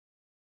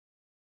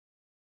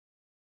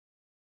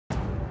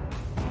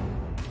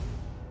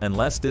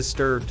Unless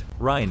disturbed,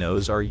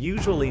 rhinos are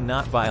usually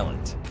not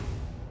violent.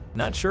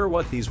 Not sure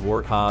what these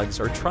warthogs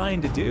are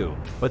trying to do,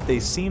 but they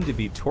seem to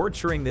be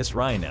torturing this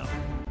rhino.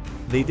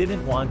 They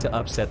didn't want to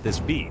upset this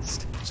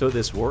beast, so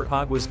this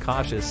warthog was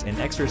cautious and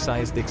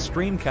exercised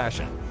extreme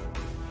caution.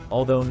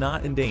 Although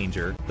not in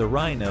danger, the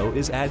rhino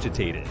is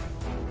agitated.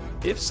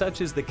 If such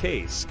is the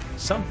case,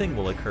 something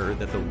will occur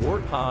that the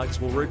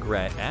warthogs will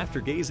regret after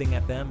gazing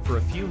at them for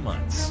a few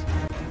months.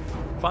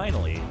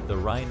 Finally, the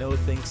rhino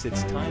thinks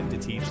it's time to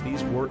teach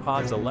these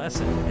warthogs a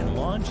lesson and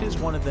launches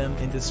one of them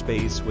into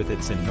space with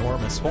its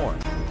enormous horn.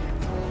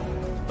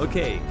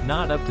 Okay,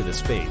 not up to the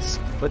space,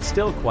 but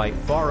still quite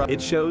far up. It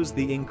shows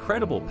the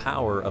incredible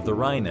power of the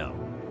rhino.